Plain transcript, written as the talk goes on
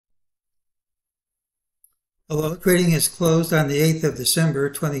Although trading is closed on the 8th of December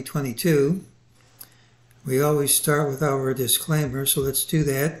 2022, we always start with our disclaimer, so let's do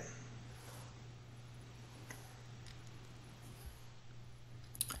that.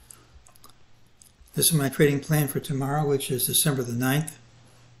 This is my trading plan for tomorrow, which is December the 9th.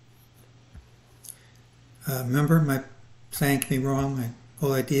 Remember, my plan can be wrong, my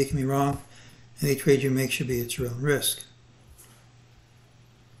whole idea can be wrong. Any trade you make should be at your own risk.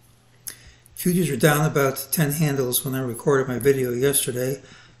 Futures are down about 10 handles when I recorded my video yesterday.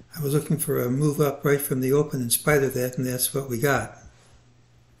 I was looking for a move up right from the open in spite of that, and that's what we got.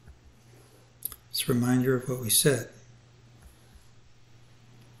 It's a reminder of what we said.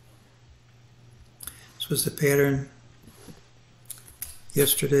 This was the pattern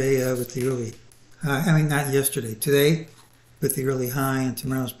yesterday with the early high. Not yesterday, today with the early high, and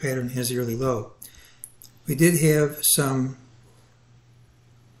tomorrow's pattern has the early low. We did have some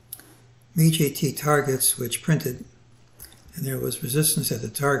MEJT targets which printed, and there was resistance at the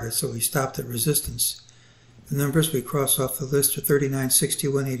target, so we stopped at resistance. The numbers we cross off the list are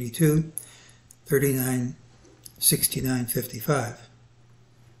 39.6182, 39.6955.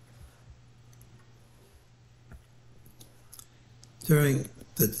 During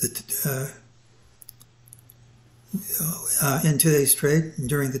in today's trade,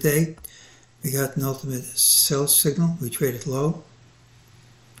 during the day, we got an ultimate sell signal. We traded low.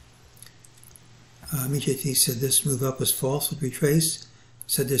 MEJT said this move up was false, would retrace.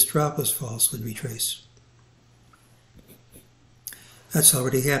 Said this drop was false, would retrace. That's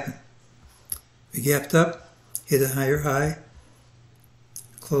already happened. We gapped up, hit a higher high,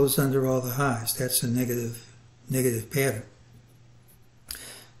 closed under all the highs. That's a negative pattern.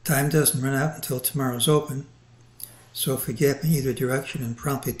 Time doesn't run out until tomorrow's open, so if we gap in either direction and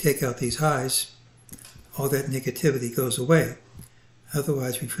promptly take out these highs, all that negativity goes away.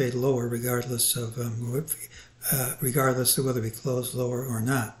 Otherwise, we trade lower regardless of whether we close lower or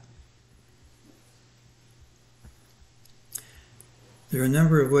not. There are a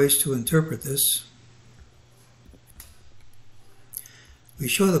number of ways to interpret this. We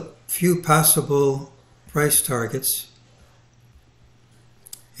showed a few possible price targets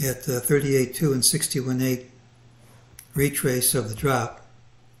at 38.2 and 61.8 retrace of the drop.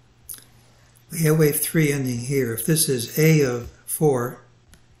 We have wave 3 ending here. If this is A of 4,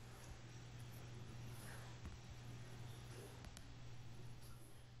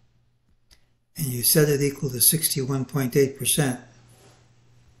 and you set it equal to 61.8%,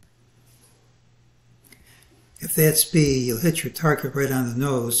 if that's B, you'll hit your target right on the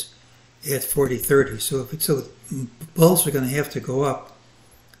nose at 40.30. So bulls are going to have to go up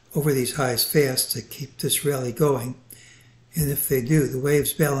over these highs fast to keep this rally going, and if they do, the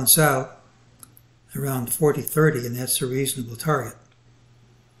waves balance out around 40.30, and that's a reasonable target.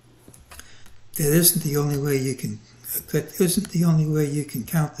 That isn't the only way you can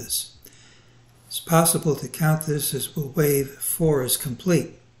count this. It's possible to count this as wave 4 is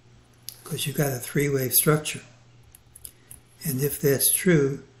complete, because you've got a 3-wave structure. And if that's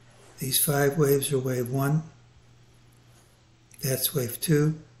true, these 5 waves are wave 1, that's wave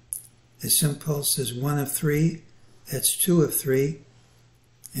 2, this impulse is 1 of 3, that's 2 of 3,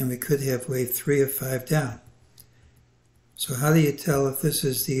 and we could have wave 3 of 5 down. So how do you tell if this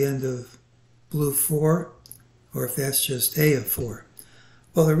is the end of blue 4 or if that's just A of 4?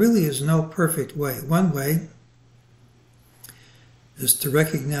 Well, there really is no perfect way. One way is to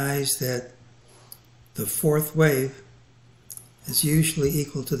recognize that the 4th wave is usually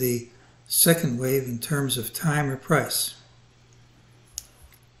equal to the 2nd wave in terms of time or price.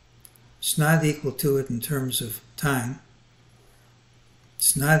 It's not equal to it in terms of time.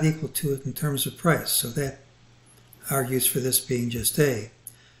 It's not equal to it in terms of price, so that argues for this being just A.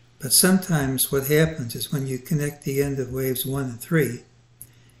 But sometimes what happens is when you connect the end of waves 1 and 3,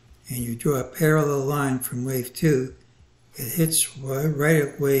 and you draw a parallel line from wave 2, it hits right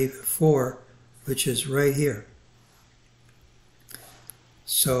at wave 4, which is right here.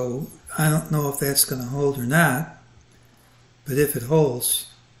 So I don't know if that's going to hold or not, but if it holds,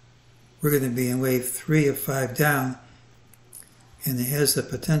 we're going to be in wave 3 of 5 down, and it has the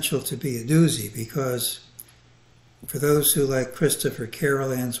potential to be a doozy, because for those who like Christopher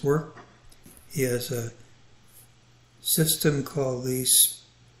Carolan's work, he has a system called the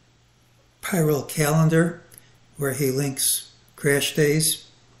spiral calendar, where he links crash days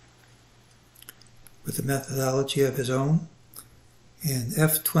with a methodology of his own. And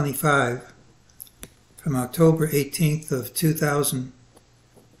F25 from October 18th of 2000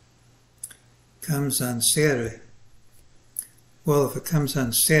 comes on Saturday. Well, if it comes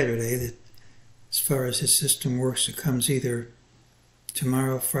on Saturday, that as far as his system works, it comes either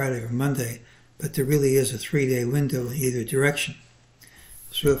tomorrow, Friday, or Monday. but there really is a 3-day window in either direction.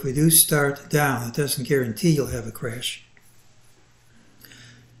 So if we do start down, it doesn't guarantee you'll have a crash.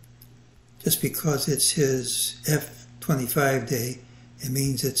 Just because it's his F25 day, it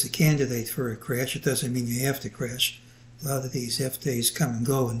means it's a candidate for a crash. It doesn't mean you have to crash. A lot of these F days come and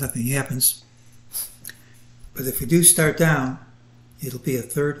go and nothing happens. But if we do start down, it'll be a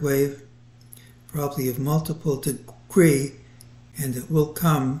third wave, probably of multiple degree, and it will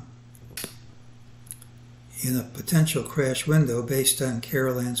come in a potential crash window based on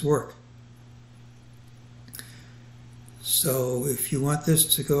Carol Ann's work. So if you want this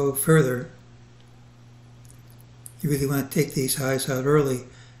to go further, you really want to take these highs out early,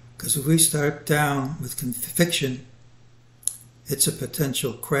 because if we start down with conviction, it's a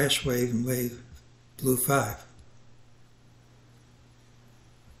potential crash wave in wave blue 5.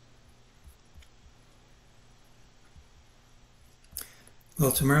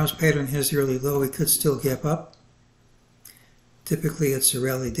 Well, tomorrow's pattern has the early low. We could still gap up. Typically, it's a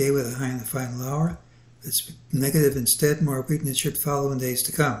rally day with a high in the final hour. If it's negative instead, more weakness should follow in days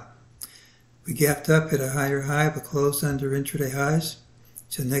to come. We gapped up at a higher high but closed under intraday highs.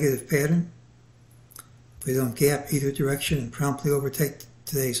 It's a negative pattern. If we don't gap either direction and promptly overtake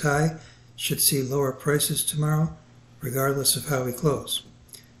today's high, should see lower prices tomorrow, regardless of how we close.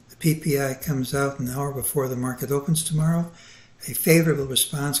 The PPI comes out an hour before the market opens tomorrow. A favorable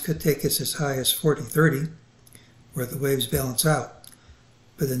response could take us as high as 40.30, where the waves balance out.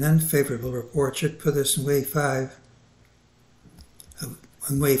 But an unfavorable report should put us in wave 5,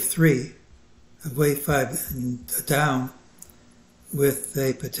 in wave 3, of wave 5 and down, with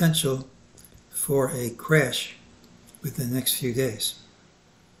a potential for a crash within the next few days.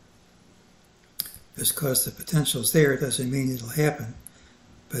 Just because the potential is there doesn't mean it'll happen,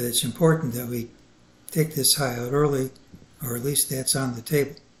 but it's important that we take this high out early, or at least that's on the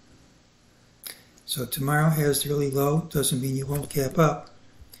table. So tomorrow has the really low, doesn't mean you won't gap up,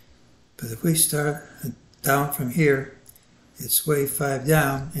 but if we start down from here, it's wave 5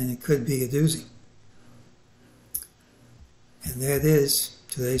 down, and it could be a doozy. And that is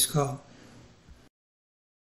today's call.